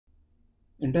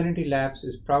Internity Labs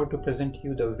is proud to present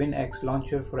you the WinX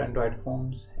launcher for Android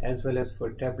phones as well as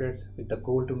for tablets with the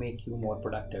goal to make you more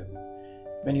productive.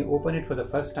 When you open it for the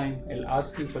first time, it will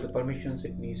ask you for the permissions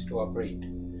it needs to operate.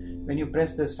 When you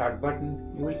press the Start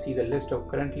button, you will see the list of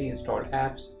currently installed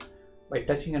apps. By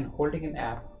touching and holding an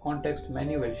app, context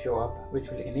menu will show up,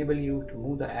 which will enable you to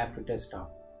move the app to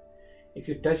desktop. If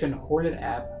you touch and hold an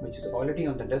app which is already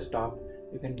on the desktop,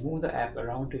 you can move the app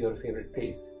around to your favorite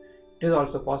place. It is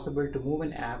also possible to move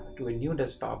an app to a new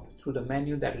desktop through the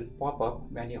menu that will pop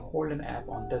up when you hold an app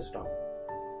on desktop.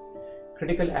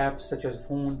 Critical apps such as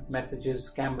phone, messages,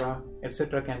 camera,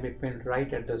 etc. can be pinned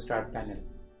right at the Start panel,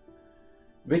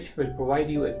 which will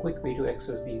provide you a quick way to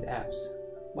access these apps.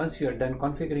 Once you are done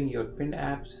configuring your pinned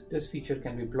apps, this feature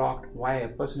can be blocked via a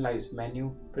personalized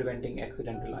menu, preventing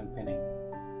accidental unpinning.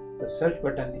 The search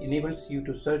button enables you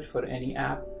to search for any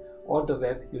app or the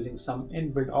web using some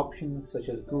inbuilt options such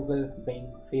as Google,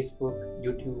 Bing, Facebook,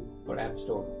 YouTube, or App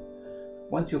Store.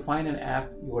 Once you find an app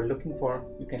you are looking for,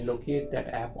 you can locate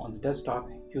that app on the desktop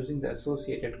using the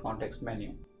associated context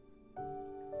menu.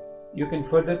 You can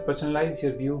further personalize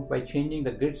your view by changing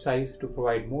the grid size to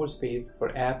provide more space for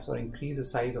apps or increase the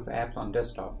size of apps on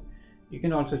desktop. You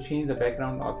can also change the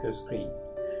background of your screen.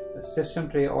 The system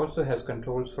tray also has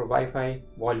controls for Wi-Fi,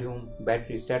 volume,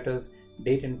 battery status,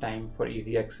 date and time for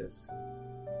easy access.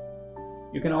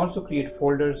 You can also create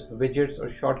folders, widgets, or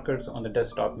shortcuts on the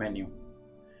desktop menu.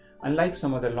 Unlike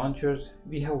some other launchers,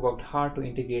 we have worked hard to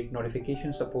integrate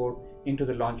notification support into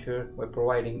the launcher by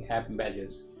providing app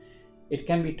badges. It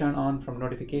can be turned on from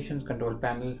Notifications control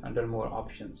panel under More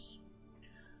Options.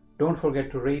 Don't forget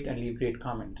to rate and leave great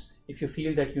comments. If you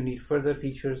feel that you need further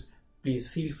features,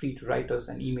 please feel free to write us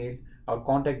an email. Our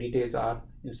contact details are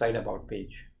inside About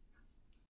page.